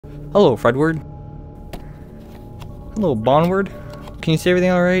Hello, Fredward. Hello, Bonward. Can you see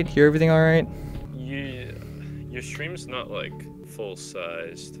everything alright? Hear everything alright? Yeah, your stream's not like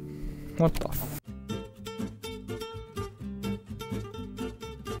full-sized. What the f—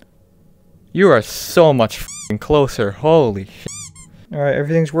 You are so much f***ing closer. Holy shit. Alright,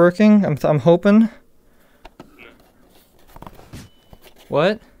 everything's working. I'm hoping.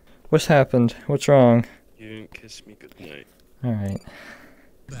 What? What's happened? What's wrong? You didn't kiss me goodnight. Alright.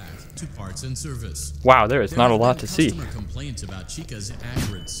 Back to parts and service. Wow, there is not a lot to see. Complaints about Chica's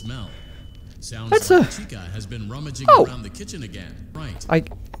acrid smell. Sounds That's like Chica has been rummaging around the kitchen again. Right.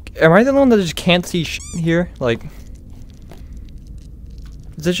 Am I the one that just can't see shit here? Like,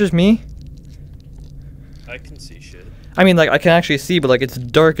 is this just me? I can see shit. I mean, like, I can actually see, but like, it's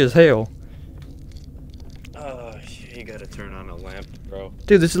dark as hell. You gotta turn on a lamp, bro.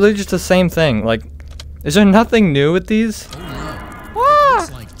 Dude, this is literally just the same thing. Like, is there nothing new with these?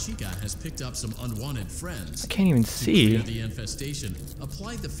 Looks like Chica has picked up some unwanted friends. I can't even see. To clear the infestation,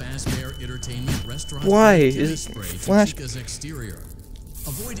 apply the Fazbear Entertainment Restaurant Why chemi is spray Flash— to Chica's exterior.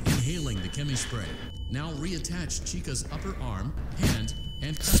 Avoid inhaling the chemi spray. Now reattach Chica's upper arm, hand,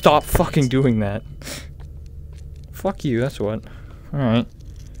 and Stop fucking doing that. Fuck you, that's what. Alright.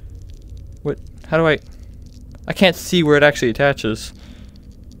 What? How do I can't see where it actually attaches.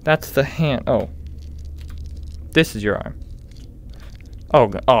 That's the hand. Oh. This is your arm.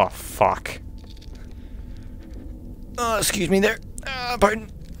 Oh, oh, fuck. Oh, excuse me there. Pardon.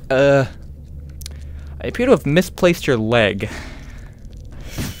 I appear to have misplaced your leg.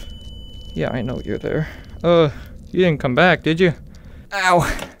 Yeah, I know you're there. You didn't come back, did you? Ow.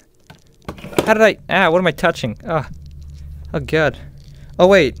 How did what am I touching? Oh god. Oh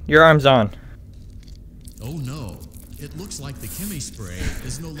wait, your arm's on. Oh no. It looks like the chemi spray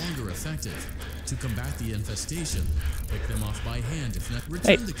is no longer effective. To combat the infestation, pick them off by hand if not.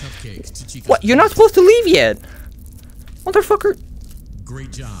 Return the cupcakes to Chica's. What? You're not supposed to leave yet! Motherfucker!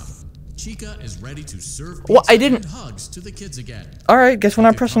 Great job. Chica is ready to serve What? I pizza didn't— and hugs to the kids again. Alright, guess when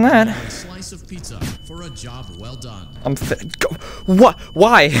I'm pressing that. A slice of pizza for a job well done. Go. What?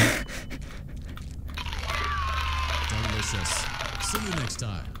 Why? Delicious. See you next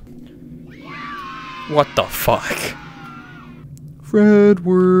time. What the fuck?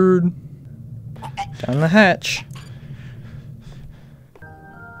 Fredward. Down the hatch.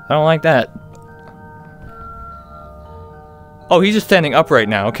 I don't like that. Oh, he's just standing up right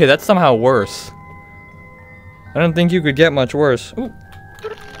now. Okay, that's somehow worse. I don't think you could get much worse. Ooh.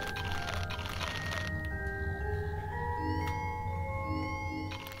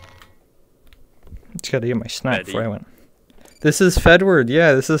 Just gotta get my snack before I went. This is Fedward.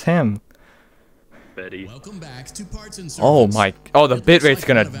 Yeah, this is him. Betty. Welcome back to Parts and Service. Oh my! Oh, the bitrate's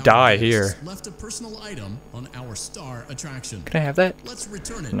gonna die here. Left a personal item on our star attraction. Can I have that? Let's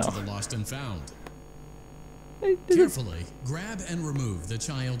return it No. to the lost and found. Carefully grab and remove the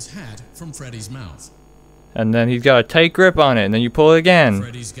child's hat from Freddy's mouth. And then he's got a tight grip on it, and then you pull it again.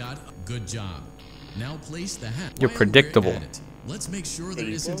 Freddy's got a good job. Now place the hat. You're while predictable. we're at it. Let's make sure there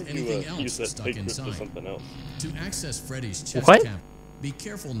Freddy, isn't anything else stuck inside. something else. To access Freddy's chest What? cavity, be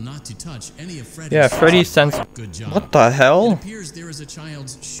careful not to touch any of Freddy's. Yeah, Freddy sends— Good job. What the hell? It appears there is a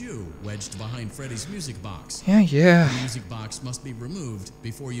child's shoe wedged behind Freddy's music box. Yeah. The music box must be removed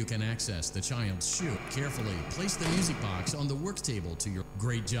before you can access the child's shoe. Carefully place the music box on the work table to your—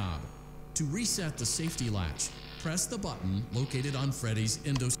 Great job. To reset the safety latch, press the button located on Freddy's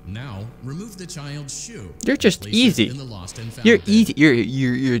Now remove the child's shoe. You're just Place it easy. in the lost and found You're bin. easy.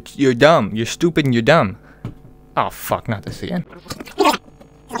 You're dumb. You're stupid and you're dumb. Oh fuck! Not this again.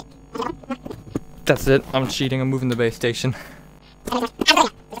 That's it. I'm cheating. I'm moving the base station.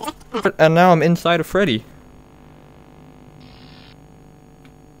 And now I'm inside of Freddy.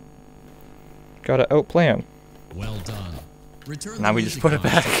 Gotta outplay him. Well done. Return Now the we just music put it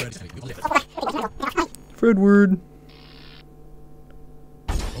box back. to Freddy. Fredward.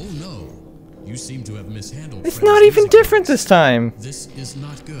 Oh no. You seem to have mishandled It's Freddy's not even music different box. this time. This is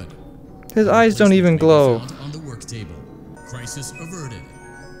not good. His eyes don't even glow. Found on the work table. Crisis averted.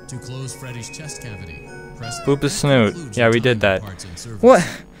 To close Freddy's chest cavity, press the Boop his back snoot. concludes Yeah, your we did time that. parts and service. What?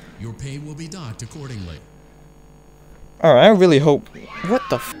 Your pay will be docked accordingly. Alright, I really hope— What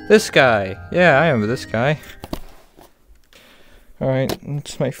the f— This guy. Yeah, I remember this guy. Alright,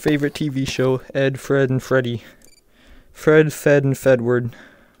 it's my favorite TV show. Ed, Fred, and Freddy. Fred, Fed, and Fedward.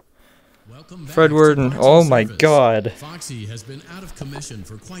 Welcome back Fredward to and— Parts oh and my Service. god. Foxy has been out of commission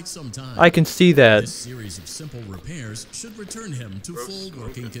for quite some time. I can see that. This series of simple repairs should return him to full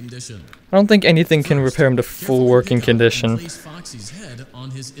working condition. I don't think anything can repair him to full Carefully working pick up and condition. place Foxy's head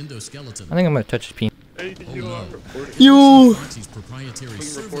on his endoskeleton. I think I'm gonna touch his penis. Hey, Oh you no. are reporting. You. Foxy's proprietary Being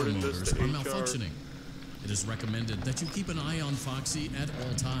servo reported this motors to are HR. malfunctioning. It is recommended that you keep an eye on Foxy at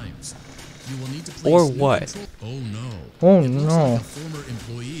all times. You will need to place Or new what? control. Oh no. Oh, it looks no. like a former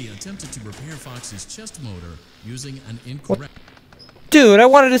employee attempted to repair Foxy's chest motor using an incorrect. Dude, I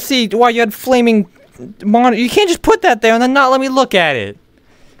wanted to see why you had flaming monitor. You can't just put that there and then not let me look at it.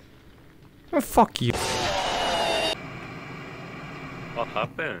 Oh, fuck you. What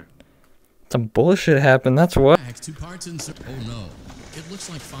happened? Some bullshit happened, that's what. To parts and oh no. It looks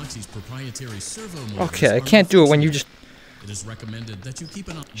like Foxy's proprietary servo motors. Okay, I are can't do it when you malfunctioning. just... It is recommended that you keep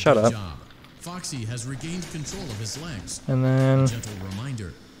an eye. Shut Good up. job. Foxy has regained control of his legs. And then... Gentle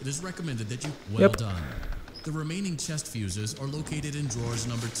reminder. It is recommended that you. Well Yep. done. The remaining chest fuses are located in drawers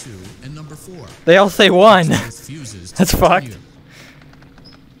number 2 and number 4. They all say one. Both fuses to That's continue.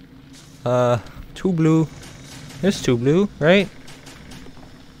 fucked. 2 blue. There's 2 blue, right?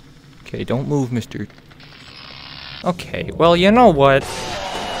 Okay, don't move, mister. Okay, well, you know what?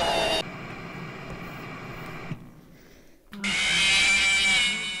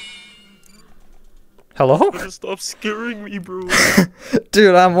 Hello? Stop scaring me, bro.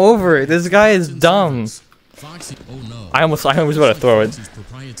 Dude, I'm over it. This guy is dumb. Foxy, oh no. I almost about to throw it. Foxy's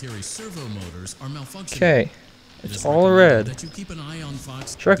proprietary servo motors are malfunctioning. Okay, It it's is all recommended red. that you keep an eye on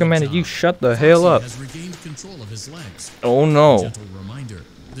Fox. It's recommended Good you job. shut the hell up. Foxy has regained control of his legs. Oh no. Gentle reminder.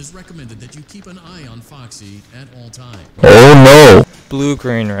 It is recommended that you keep an eye on Foxy at all times. Oh no. Blue,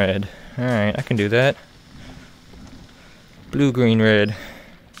 green, red. Alright, I can do that. Blue, green, red.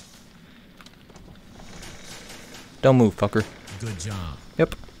 Don't move, fucker. Good job.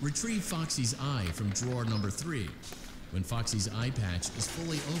 Yep. Retrieve Foxy's eye from drawer number 3. When Foxy's eye patch is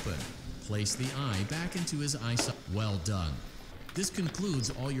fully open, place the eye back into his eye socket. Well done. This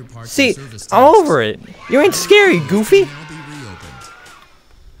concludes all your parts See, and service tasks. I'm over it. You ain't scary, Goofy. Now be reopened.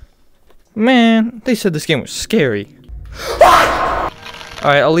 Man, they said this game was scary.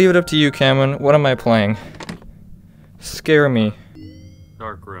 Alright, I'll leave it up to you, Cameron. What am I playing? Scare me.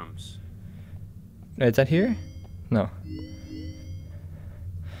 Dark rooms. Is that here? No.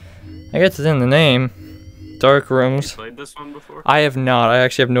 I guess it's in the name. Dark rooms. You played this one before? I have not. I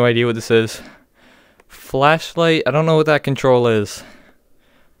actually have no idea what this is. Flashlight. I don't know what that control is.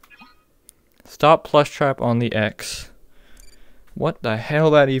 Stop plush trap on the X. What the hell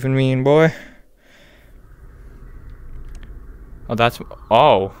that even mean, boy? Oh, that's...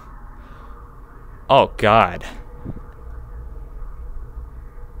 Oh. Oh, God.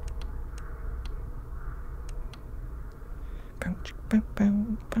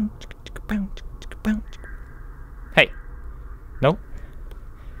 Hey. Nope.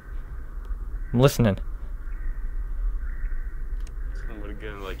 I'm listening. Somebody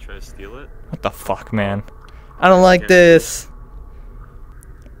gonna like try to steal it? What the fuck, man? I don't like this.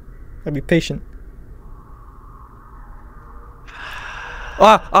 Gotta be patient.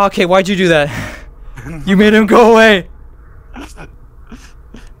 Ah, okay, why'd you do that? You made him go away.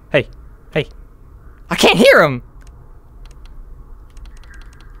 Hey, hey. I can't hear him.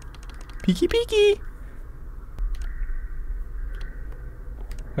 Peeky peeky.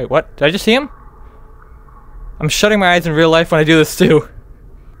 Wait, what? Did I just see him? I'm shutting my eyes in real life when I do this too.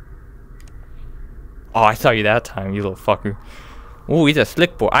 Oh, I saw you that time, you little fucker. Ooh, he's a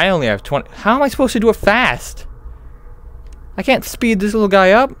slick boy. I only have 20. How am I supposed to do it fast? I can't speed this little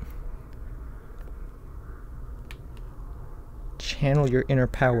guy up. Channel your inner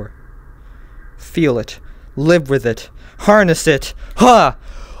power. Feel it. Live with it. Harness it. Ha!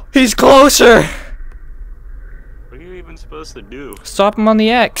 He's closer! What are you even supposed to do? Stop him on the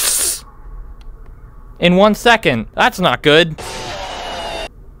X. In 1 second. That's not good.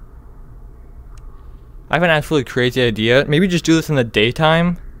 I have an absolutely crazy idea. Maybe just do this in the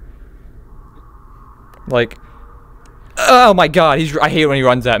daytime. Like, oh my god, I hate it when he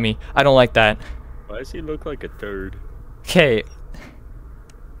runs at me. I don't like that. Why does he look like a turd? Okay.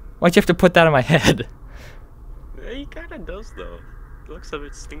 Why'd you have to put that in my head? He kinda does though. He looks a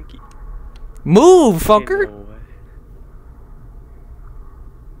bit stinky. Move, Okay, fucker! no way.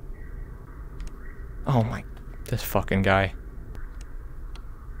 Oh my, this fucking guy.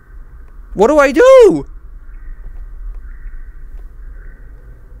 What do I do?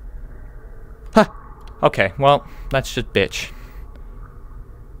 Huh. Okay, well, that's just bitch.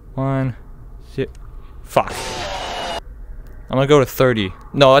 1, 0. Fuck. I'm gonna go to 30.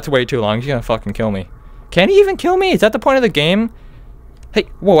 No, that's way too long. He's gonna fucking kill me. Can he even kill me? Is that the point of the game? Hey,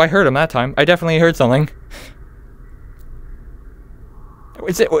 whoa, I heard him that time. I definitely heard something.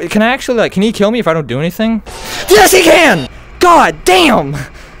 Can I actually, like, can he kill me if I don't do anything? Yes, he can! God damn!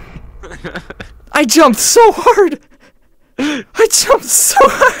 I jumped so hard! I jumped so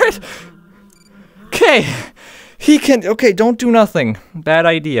hard! Okay. He can. Okay, don't do nothing. Bad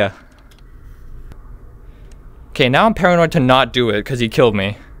idea. Okay, now I'm paranoid to not do it because he killed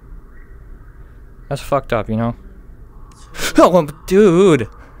me. That's fucked up, you know? Oh, dude.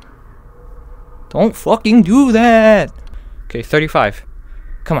 Don't fucking do that. Okay, 35.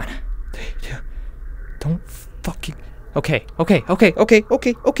 Come on. 32. Don't fucking. Okay.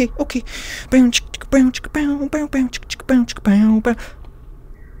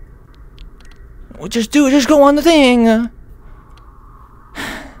 Just go on the thing.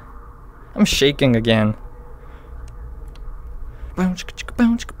 I'm shaking again.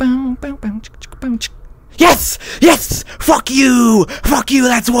 Yes! Yes! Fuck you! Fuck you,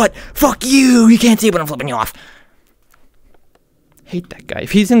 that's what! Fuck you! You can't see it, but I'm flipping you off. Hate that guy.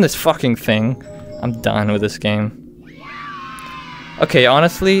 If he's in this fucking thing, I'm done with this game. Okay,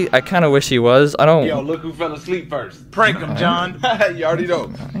 honestly, I kind of wish he was. I don't... Yo, look who fell asleep first. Prank him, John. You already know.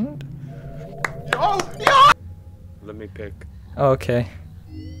 Mind? Let me pick Okay.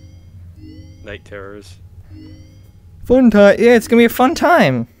 Night Terrors. Fun time. Yeah, it's gonna be a fun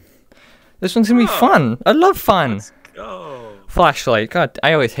time. This one's gonna be fun. I love fun. Let's go. Flashlight. God,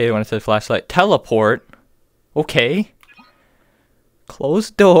 I always hate it when it says flashlight. Teleport. Okay.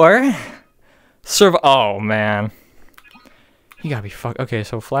 Closed door. Oh, man. You gotta be fuck. Okay,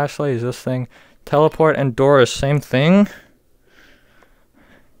 so flashlight is this thing. Teleport and door is same thing.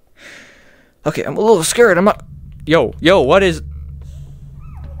 Okay, I'm a little scared. I'm not. Yo, what is.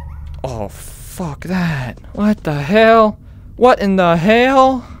 Oh, fuck that. What the hell? What in the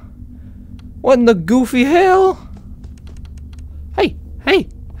hell? What in the goofy hell? Hey!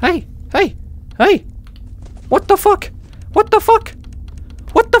 What the fuck? What the fuck?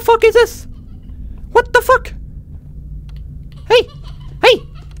 What the fuck is this? What the fuck? Hey!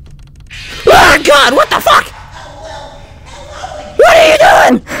 Oh God, what the fuck? What are you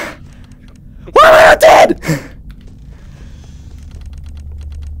doing? Why am I not dead?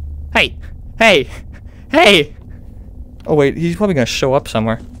 Hey! Oh wait, he's probably gonna show up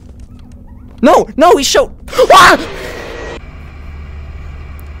somewhere. No, he showed. Ah!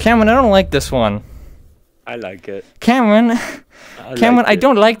 Cameron, I don't like this one. I like it. Cameron, I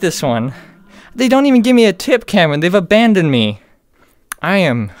don't like this one. They don't even give me a tip, Cameron. They've abandoned me. I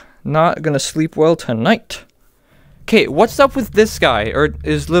am not gonna sleep well tonight. Okay, what's up with this guy, or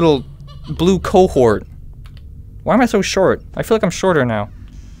his little blue cohort? Why am I so short? I feel like I'm shorter now.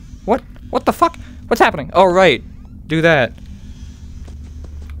 What the fuck? What's happening? Oh, right. Do that.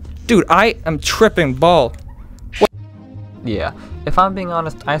 Dude, I am tripping ball. What? Yeah, if I'm being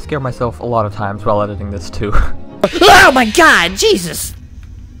honest, I scare myself a lot of times while editing this too. Oh my God, Jesus!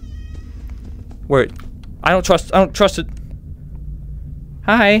 Wait, I don't trust it.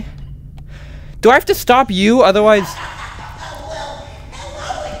 Hi. Do I have to stop you? Otherwise...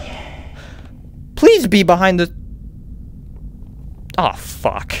 Please be behind the... Oh,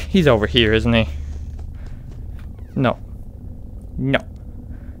 fuck. He's over here, isn't he? No,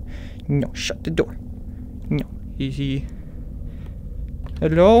 shut the door. No, easy.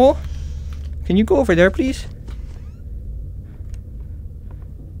 Hello? Can you go over there, please?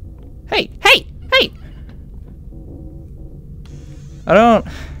 Hey! I don't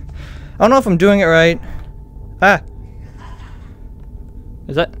know if I'm doing it right. Ah.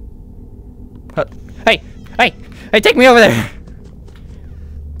 Is that... Hey, take me over there!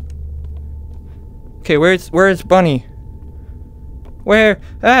 Okay, where's Bunny? Where?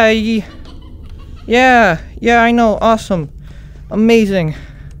 Hey! Yeah, I know. Awesome. Amazing.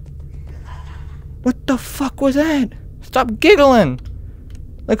 What the fuck was that? Stop giggling!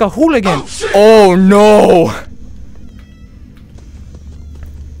 Like a hooligan. Oh no!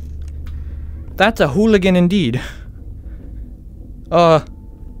 That's a hooligan indeed. No,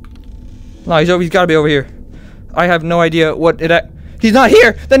 he's gotta be over here. I have no idea what it. He's not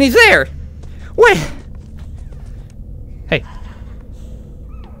here. Then he's there. Wait.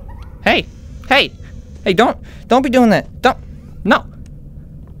 Hey! Don't be doing that. No.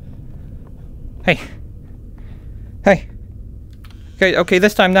 Hey. Okay,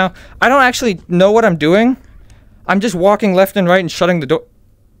 this time now. I don't actually know what I'm doing. I'm just walking left and right and shutting the door.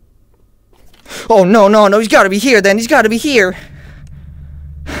 Oh, no, he's gotta be here then. He's gotta be here.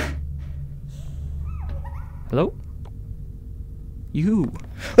 Hello? You.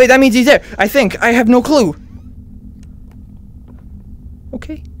 Wait, that means he's there. I think. I have no clue.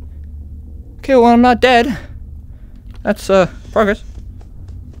 Okay, well, I'm not dead. That's, progress.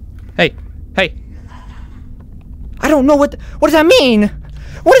 Hey. I don't know what does that mean?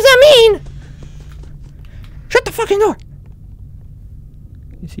 What does that mean? Shut the fucking door.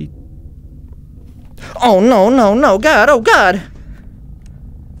 Is he... Oh, no, God, oh, God.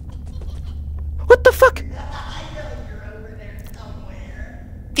 What What the fuck?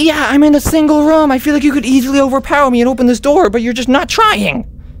 Yeah, I'm in a single room. I feel like you could easily overpower me and open this door, but you're just not trying.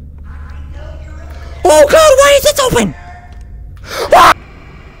 Oh god, why is this open? Ah!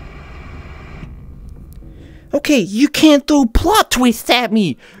 Okay, you can't throw plot twists at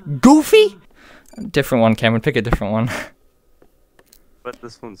me, goofy. Different one, Cameron. Pick a different one. But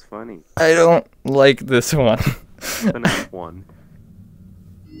this one's funny. I don't like this one. The next one.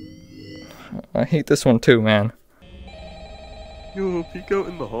 I hate this one too, man. Yo, peek out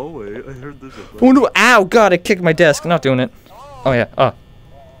in the hallway. I heard there's a... Oh no, ow, god, I kicked my desk. I'm not doing it. Oh yeah, Well,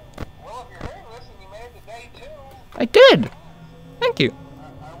 if you're hearing this and you made it to day 2, I did. Thank you.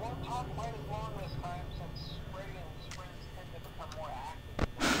 I won't talk quite as long this time since Freddy and his friends tend to become more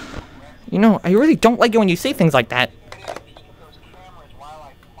active. You know, I really don't like it when you say things like that. You need to keep those cameras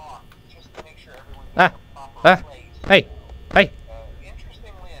while I talk, just to make sure everyone's Ah, in the proper place. hey, hey.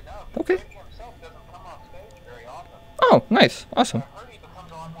 Interestingly enough, Okay. Freddy himself doesn't come off stage very often. Oh, nice, awesome. I heard he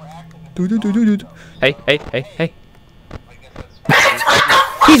becomes a lot more active. Hey, hey, hey, hey. I guess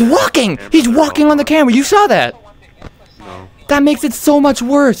that's He's walking! He's walking on the camera. You saw that? No. That makes it so much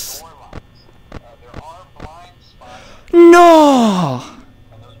worse. there are blind spots, No!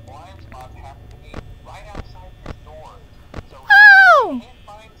 and those blind spots happen to be right outside your doors. So Ow! if you can't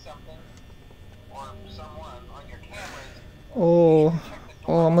find something or someone on your cameras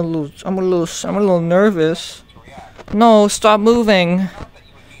Oh, I'm a little nervous. to react, No, stop moving.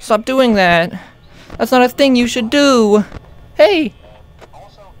 Stop doing that. That's not a thing you should do. Hey!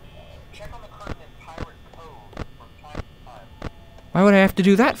 also check on the curtain in pirate code from time to time. Why would I have to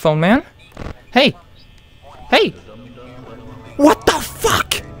do that, phone man? Hey! Hey! What the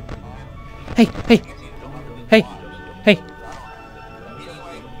fuck? Hey, hey! Hey! Hey!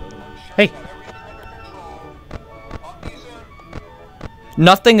 Hey!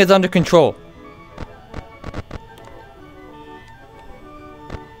 Nothing is under control.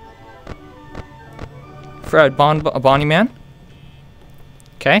 Fred, Bonnie man?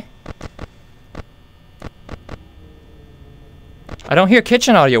 Okay. I don't hear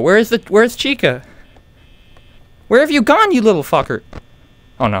kitchen audio. Where's Chica? Where have you gone, you little fucker?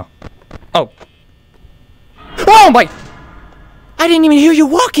 Oh no. Oh. Oh my! I didn't even hear you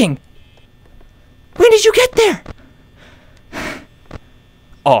walking! When did you get there?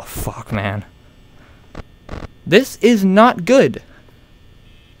 Oh fuck, man. This is not good.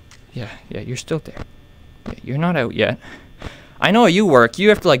 Yeah, you're still there. Yeah, you're not out yet. I know how you work. You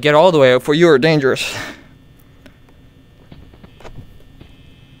have to like get all the way out before you are dangerous.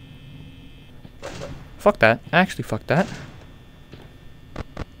 Fuck that. Actually, fuck that.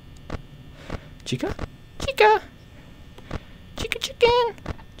 Chica? Chica! Chica chicken!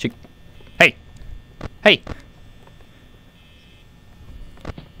 Chica. Hey! Hey!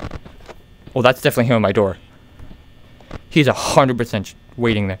 Oh, that's definitely him at my door. He's 100%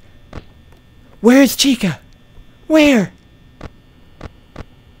 waiting there. Where's Chica? Where?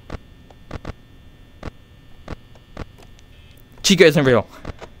 Chica isn't real.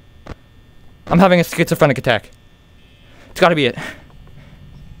 I'm having a schizophrenic attack. It's gotta be it.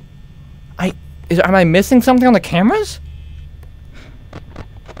 Am I missing something on the cameras?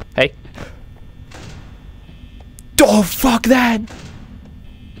 Hey. Oh, fuck that!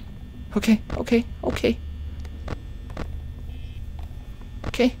 Okay.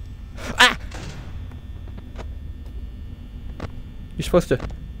 Okay. Ah! You're supposed to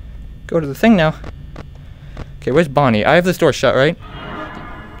go to the thing now. Okay, where's Bonnie? I have this door shut, right?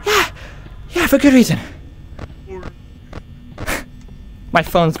 Yeah, for good reason. My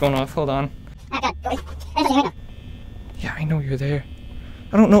phone's going off. Hold on. Yeah, I know you're there.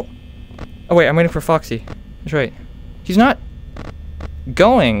 I don't know. Oh wait, I'm waiting for Foxy. That's right. He's not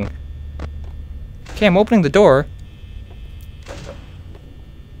going. Okay, I'm opening the door.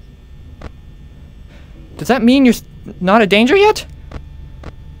 Does that mean you're not a danger yet?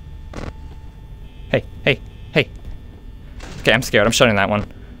 Hey. Okay, I'm scared. I'm shutting that one.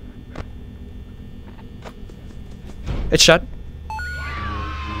 It's shut.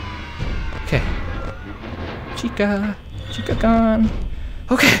 Okay. Chica gone.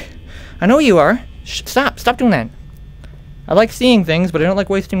 Okay. I know you are. Stop doing that. I like seeing things, but I don't like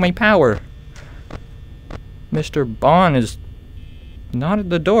wasting my power. Mr. Bond is not at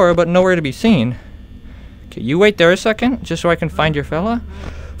the door, but nowhere to be seen. Okay, you wait there a second, just so I can find your fella.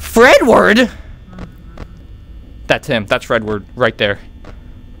 Fredward! That's him. That's Fredward right there.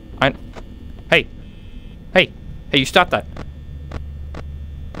 Hey, you stop that.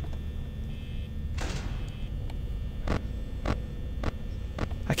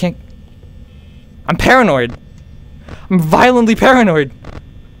 I can't. I'm paranoid. I'm violently paranoid.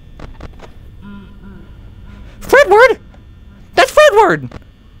 hard.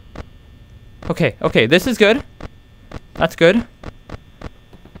 Okay, okay, this is good. That's good.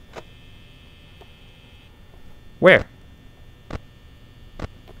 Where?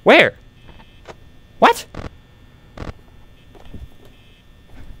 Where? What?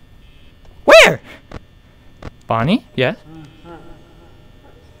 Where? Bonnie? Yes?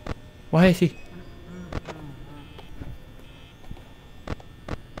 Why is he...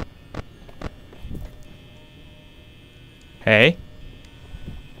 Hey?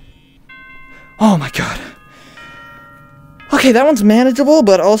 Oh my god. Okay, that one's manageable,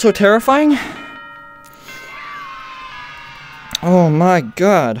 but also terrifying. Oh my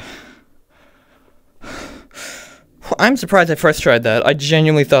god. I'm surprised I first tried that. I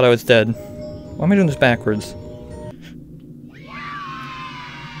genuinely thought I was dead. Why am I doing this backwards?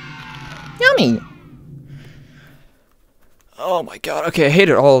 Yummy! Oh my god, okay, I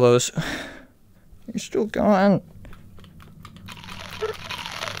hated all of those. You're still gone.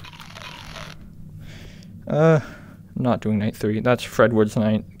 Not doing night 3. That's Fredward's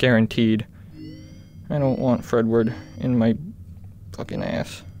night. Guaranteed. I don't want Fredward in my fucking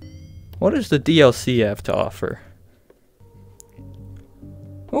ass. What does the DLC have to offer?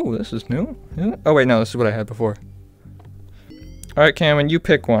 Oh, this is new? Oh wait, no, this is what I had before. Alright, Cameron, you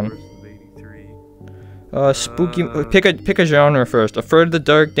pick one. Spooky... pick a genre first. Afraid of the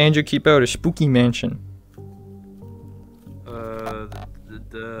Dark, Danger, Keep Out, or Spooky Mansion?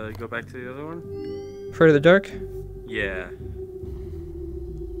 Go back to the other one? Afraid of the Dark? Yeah.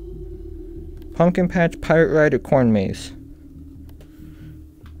 Pumpkin Patch, Pirate Ride, or Corn Maze?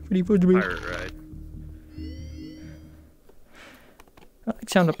 Pirate Ride. I like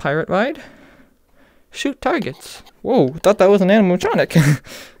sound of Pirate Ride. Shoot targets. Whoa, thought that was an animatronic.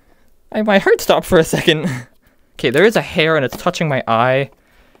 My heart stopped for a second. Okay, there is a hair and it's touching my eye.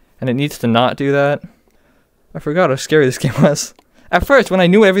 And it needs to not do that. I forgot how scary this game was. At first, when I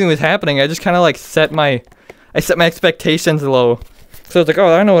knew everything was happening, I just kind of like set my expectations low. So I was like,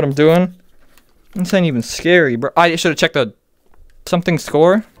 oh, I know what I'm doing. This ain't even scary, bro. I should have checked the something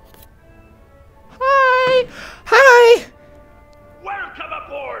score. Hi! Hi! Welcome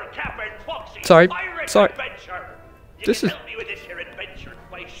aboard, Captain Foxy. Sorry, Pirate sorry. Adventure. You This can is- help me with this here adventure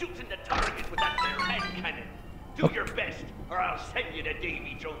by shooting the target with that there hand cannon. Do your best, or I'll send you to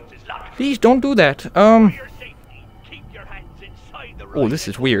Davy Jones's locker. Please don't do that. For your safety, keep your hands inside the Oh, this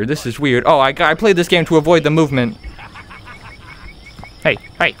is weird. This is weird. Oh, I played this game to avoid the movement. Hey,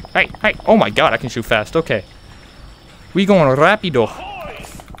 hey, hey, hey. Oh my god, I can shoot fast. Okay. We going rapido.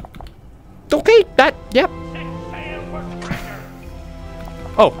 Okay, that, yep.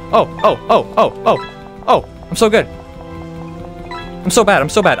 Oh, oh, oh, oh, oh, oh, oh. I'm so good. I'm so bad. I'm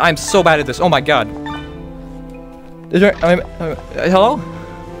so bad. I'm so bad at this. Oh my god. Is there, hello?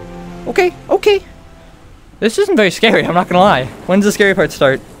 Okay, okay. This isn't very scary, I'm not gonna lie. When does the scary part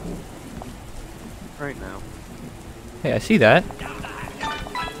start? Right now. Hey, I see that.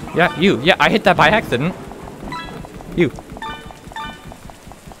 Yeah, you. Yeah, I hit that by accident. You.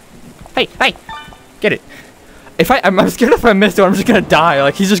 Hey, hey! Get it. I'm scared if I miss it, I'm just gonna die.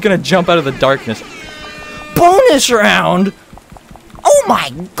 Like, he's just gonna jump out of the darkness. Bonus round! Oh my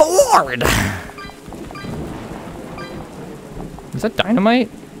god! Is that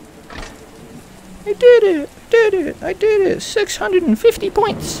dynamite? I did it! I did it! 650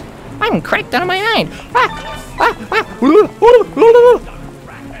 points! I'm cracked out of my mind!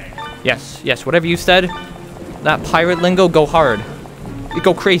 Yes, yes, whatever you said. That pirate lingo, go hard. You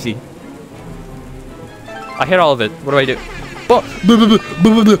go crazy. I hit all of it. What do I do?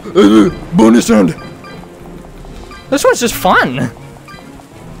 Bonus round! This one's just fun!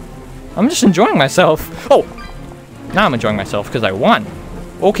 I'm just enjoying myself. Oh! Now I'm enjoying myself because I won.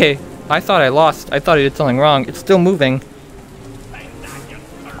 Okay, I thought I lost. I thought I did something wrong. It's still moving.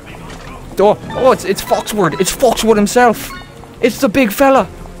 Oh, it's Foxward. It's Foxward himself. It's the big fella.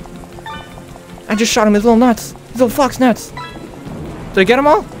 I just shot him his little nuts. His little fox nuts. Did I get them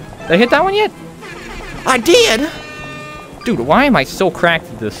all? Did I hit that one yet? I did! Dude, why am I so cracked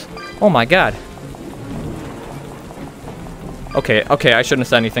at this? Oh my god. Okay, okay, I shouldn't have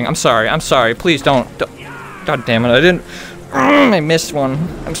said anything. I'm sorry. Please don't. God damn it, I didn't. I missed one.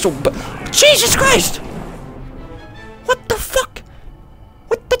 I'm so. Jesus Christ! What the fuck?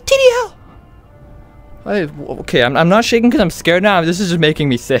 What the titty hell? Okay, I'm not shaking because I'm scared now. This is just making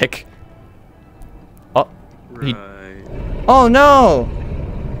me sick. Oh. Right. Oh no!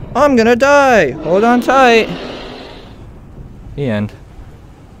 I'm gonna die! Hold on tight. The end.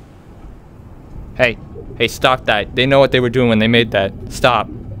 Hey. Hey, stop that. They know what they were doing when they made that. Stop.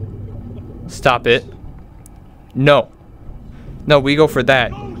 Stop it. No. No, we go for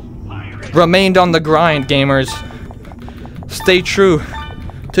that. Remained on the grind, gamers. Stay true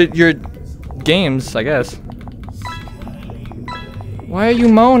to your games, I guess. Why are you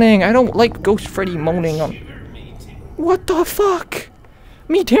moaning? I don't like Ghost Freddy moaning on. What the fuck?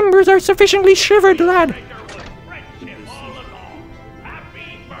 Me timbers are sufficiently shivered, lad.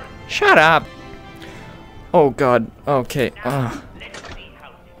 Shut up. Oh god. Okay.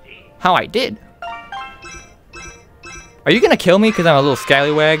 How I did? Are you gonna kill me because I'm a little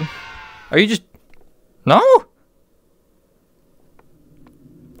scallywag? Are you just... No?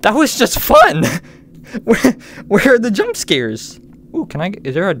 That was just fun! Where are the jump scares? Ooh, can I get...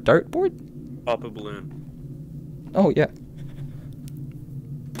 Is there a dartboard? Pop a balloon. Oh, yeah.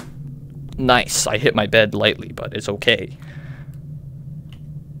 Nice. I hit my bed lightly, but it's okay.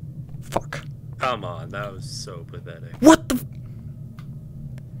 Fuck. Come on, that was so pathetic. What the...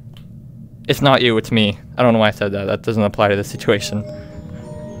 It's not you, it's me. I don't know why I said that. That doesn't apply to this situation.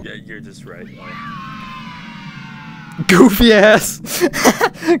 Yeah, you're just right. Goofy ass!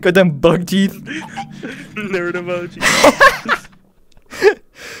 Got them bug teeth. Nerd emoji.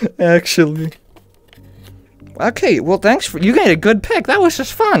 Actually. Okay, well thanks for... You got a good pick. That was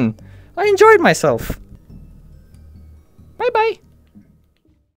just fun. I enjoyed myself. Bye-bye.